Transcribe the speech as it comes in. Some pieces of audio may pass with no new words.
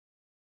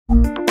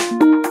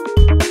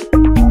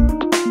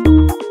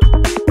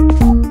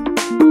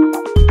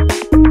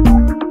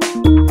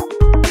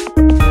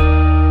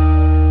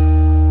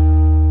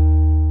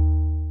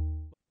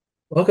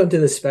Welcome to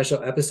this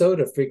special episode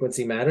of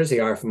Frequency Matters, the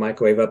RF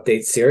Microwave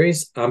Update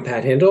series. I'm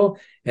Pat Hindle,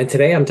 and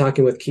today I'm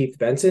talking with Keith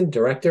Benson,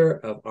 Director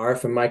of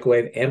RF and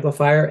Microwave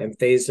Amplifier and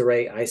Phased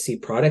Array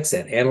IC Products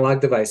at Analog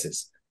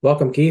Devices.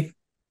 Welcome, Keith.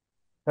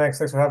 Thanks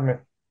for having me.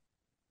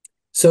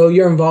 So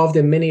you're involved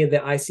in many of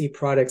the IC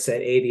products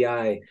at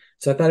ADI.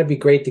 So I thought it'd be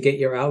great to get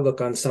your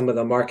outlook on some of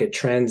the market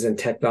trends and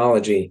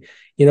technology.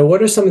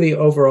 What are some of the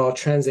overall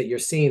trends that you're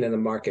seeing in the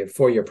market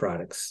for your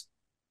products?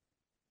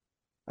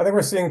 I think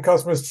we're seeing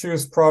customers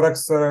choose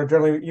products that are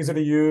generally easy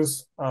to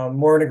use,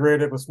 more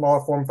integrated with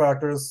smaller form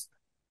factors.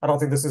 I don't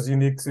think this is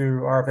unique to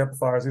RF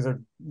amplifiers. These are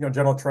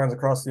general trends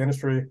across the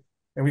industry,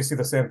 and we see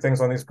the same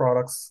things on these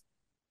products.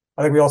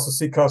 I think we also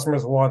see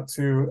customers want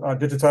to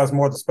digitize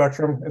more of the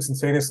spectrum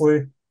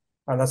instantaneously,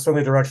 and that's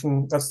certainly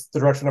that's the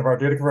direction of our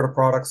data converter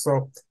products.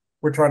 So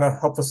we're trying to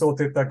help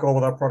facilitate that goal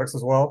with our products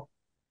as well.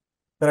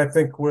 Then I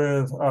think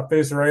with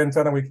phased array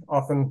antenna, we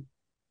often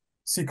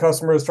see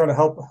customers trying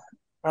to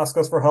ask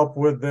us for help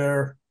with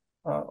their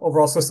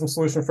overall system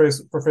solution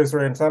for phased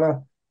array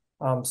antenna.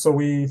 So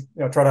we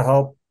try to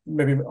help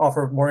maybe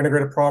offer more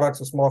integrated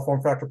products or small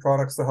form factor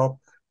products to help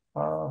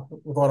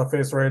with a lot of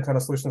phased array antenna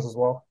solutions as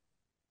well.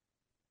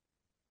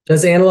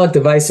 Does Analog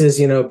Devices,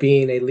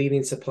 being a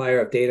leading supplier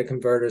of data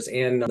converters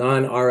and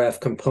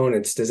non-RF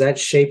components, does that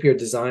shape your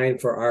design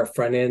for our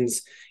front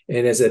ends,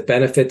 and is it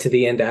benefit to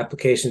the end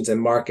applications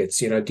and markets?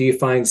 Do you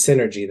find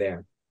synergy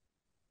there?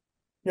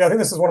 Yeah, I think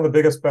this is one of the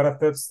biggest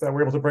benefits that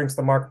we're able to bring to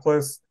the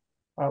marketplace.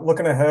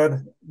 Looking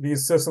ahead,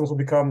 these systems will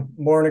become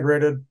more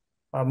integrated,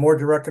 more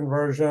direct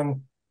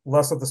conversion,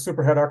 less of the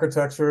superhead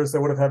architectures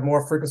that would have had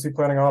more frequency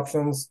planning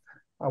options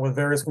with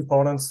various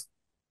components.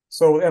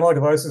 So with Analog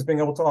Devices being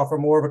able to offer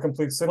more of a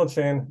complete signal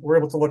chain, we're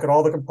able to look at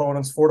all the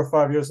components 4 to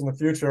 5 years in the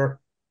future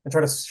and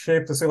try to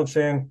shape the signal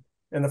chain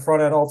in the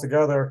front end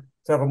altogether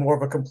to have a more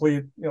of a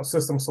complete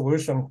system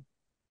solution.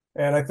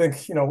 And I think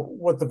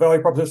what the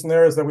value proposition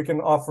there is that we can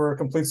offer a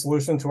complete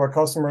solution to our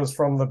customers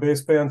from the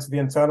baseband to the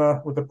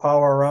antenna with the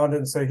power around it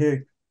and say, hey,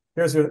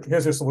 here's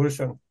your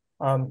solution.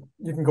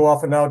 You can go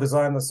off and now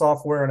design the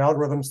software and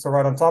algorithms to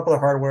run on top of the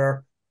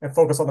hardware and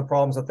focus on the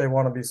problems that they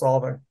want to be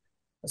solving.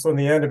 So in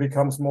the end, it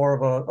becomes more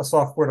of a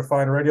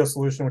software-defined radio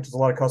solution, which is a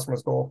lot of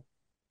customers' goal.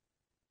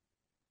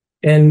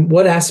 And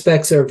what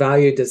aspects or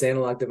value does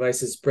Analog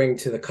Devices bring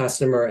to the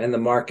customer and the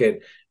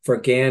market for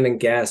GaN and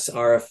GaAs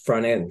RF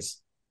front ends?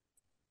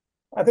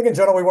 I think in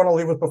general, we want to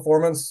lead with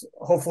performance.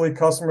 Hopefully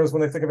customers,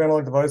 when they think of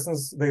Analog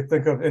Devices, they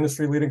think of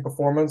industry-leading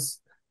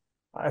performance.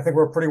 I think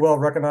we're pretty well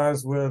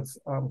recognized with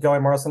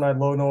gallium arsenide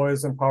low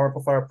noise and power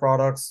amplifier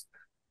products,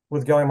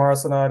 with gallium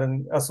arsenide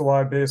and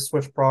SOI-based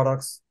switch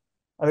products.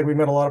 I think we've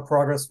made a lot of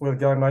progress with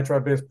gallium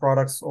nitride-based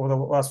products over the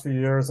last few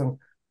years, and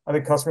I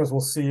think customers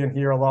will see and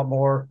hear a lot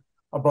more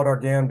about our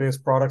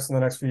GaN-based products in the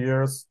next few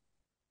years.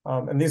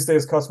 And these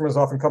days, customers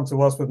often come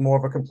to us with more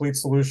of a complete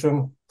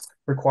solution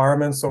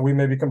requirement. So we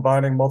may be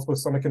combining multiple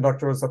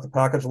semiconductors at the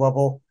package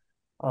level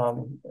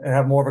and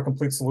have more of a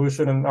complete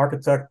solution and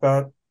architect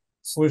that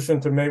solution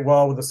to mate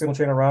well with the signal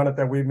chain around it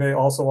that we may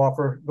also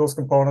offer those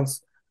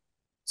components.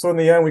 So in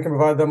the end, we can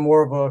provide them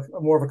more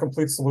of a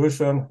complete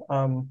solution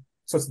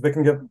so that they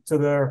can get to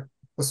the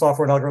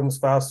software and algorithms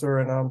faster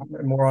and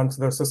more onto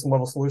their system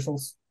level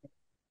solutions.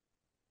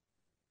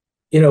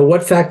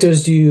 What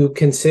factors do you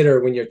consider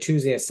when you're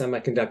choosing a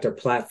semiconductor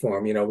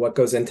platform? What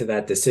goes into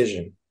that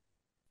decision?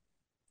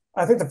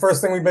 I think the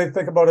first thing we may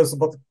think about is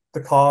about the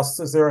cost.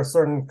 Is there a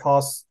certain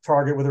cost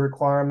target with a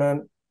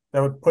requirement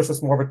that would push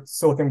us more of a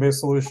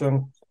silicon-based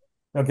solution?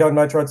 Gallium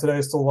nitride today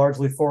is still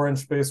largely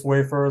 4-inch based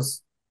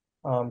wafers.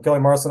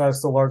 Gallium arsenide is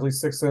still largely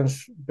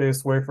 6-inch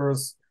based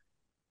wafers.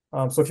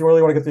 So if you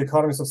really want to get the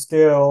economies of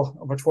scale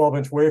of a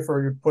 12-inch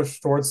wafer, you'd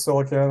push towards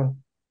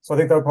silicon. So I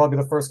think that would probably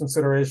be the first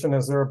consideration.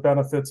 Is there a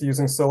benefit to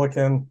using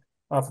silicon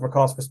from a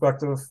cost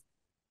perspective?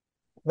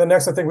 Then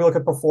next, I think we look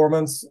at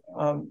performance.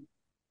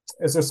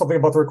 Is there something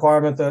about the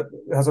requirement that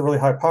has a really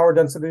high power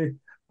density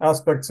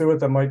aspect to it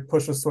that might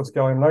push us towards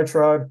gallium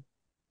nitride?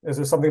 Is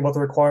there something about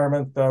the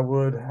requirement that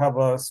would have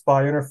a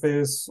SPI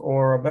interface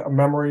or a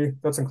memory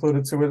that's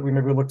included to it? We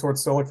maybe look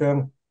towards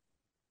silicon.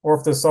 Or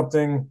if there's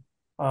something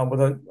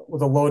with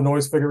a low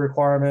noise figure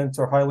requirement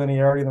or high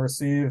linearity in the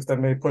receive that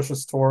may push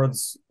us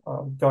towards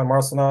gallium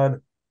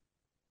arsenide.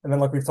 And then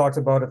like we've talked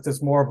about, if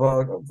there's more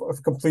of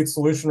a complete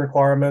solution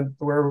requirement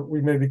where we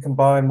maybe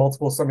combine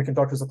multiple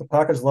semiconductors at the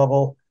package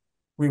level,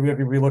 we may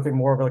be looking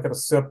more of like at a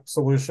SIP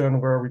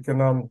solution where we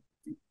can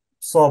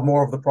solve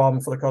more of the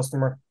problem for the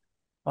customer.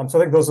 So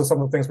I think those are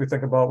some of the things we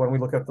think about when we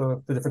look at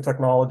the different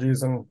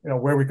technologies and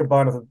where we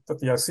combine at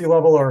the IC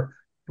level or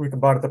we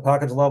combine at the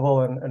package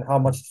level and how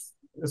much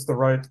is the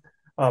right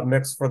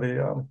mix for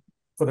the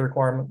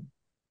requirement.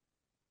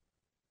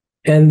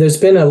 And there's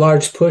been a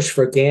large push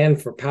for GaN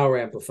for power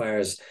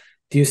amplifiers.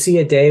 Do you see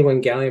a day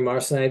when gallium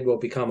arsenide will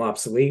become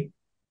obsolete?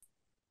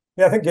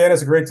 Yeah, I think GaN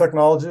is a great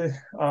technology.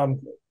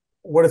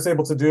 What it's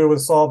able to do with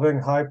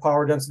solving high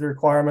power density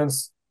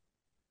requirements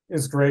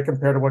is great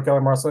compared to what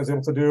gallium arsenide is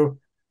able to do.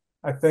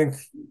 I think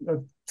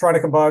trying to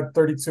combine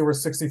 32 or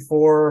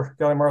 64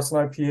 gallium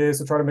arsenide PAs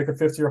to try to make a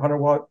 50 or 100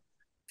 watt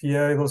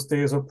PA, those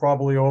days are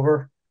probably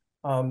over.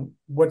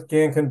 What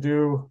GaN can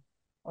do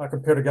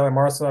compared to gallium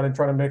arsenide and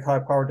trying to make high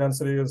power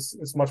density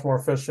is much more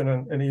efficient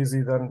and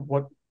easy than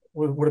what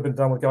would have been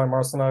done with gallium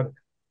arsenide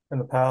in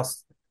the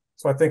past.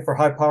 So I think for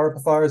high power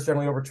amplifiers,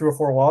 generally over 2 or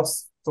 4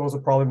 watts, those are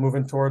probably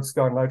moving towards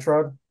gallium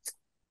nitride.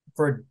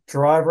 For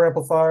driver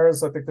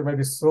amplifiers, I think there may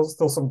be still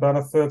some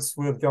benefits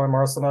with gallium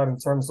arsenide in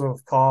terms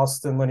of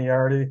cost and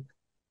linearity.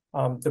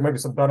 There may be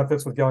some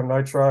benefits with gallium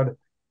nitride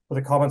with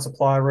a common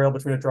supply rail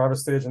between a driver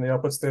stage and the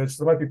output stage.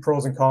 So there might be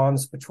pros and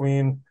cons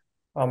between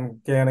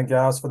GaN and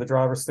GaAs for the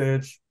driver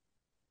stage.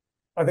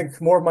 I think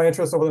more of my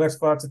interest over the next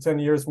 5 to 10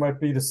 years might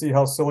be to see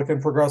how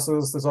silicon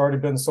progresses. There's already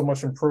been so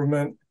much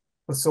improvement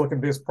with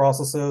silicon-based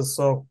processes.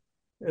 So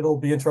it'll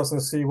be interesting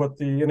to see what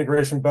the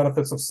integration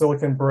benefits of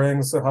silicon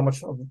brings and how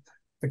much of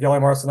the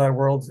gallium arsenide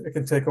world it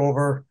can take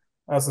over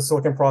as the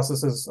silicon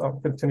processes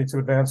continue to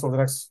advance over the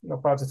next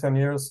 5 to 10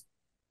 years.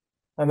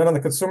 And then on the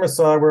consumer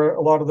side, where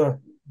a lot of the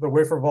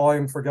wafer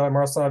volume for gallium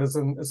arsenide is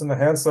in the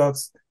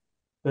handsets,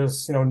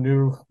 there's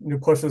new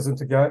pushes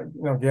into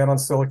GaN on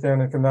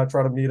silicon, and can that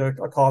try to meet a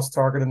cost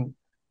target and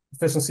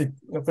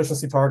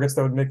efficiency targets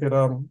that would make it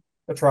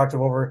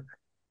attractive over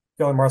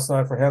gallium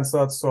arsenide for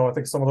handsets. So I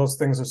think some of those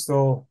things are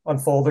still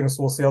unfolding.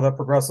 So we'll see how that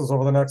progresses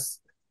over the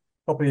next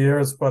couple of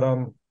years. But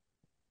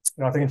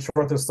I think in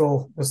short, there's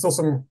still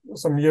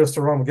some years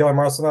to run with gallium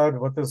arsenide,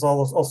 but there's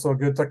also a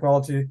good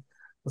technology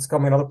that's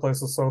coming in other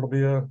places. So it'll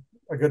be a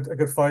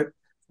good fight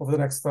over the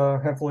next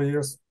handful of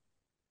years.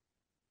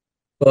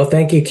 Well,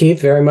 thank you,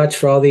 Keith, very much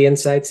for all the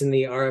insights in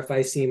the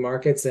RFIC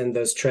markets and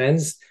those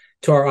trends.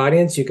 To our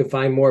audience, you can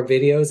find more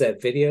videos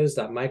at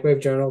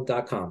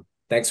videos.microwavejournal.com.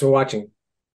 Thanks for watching.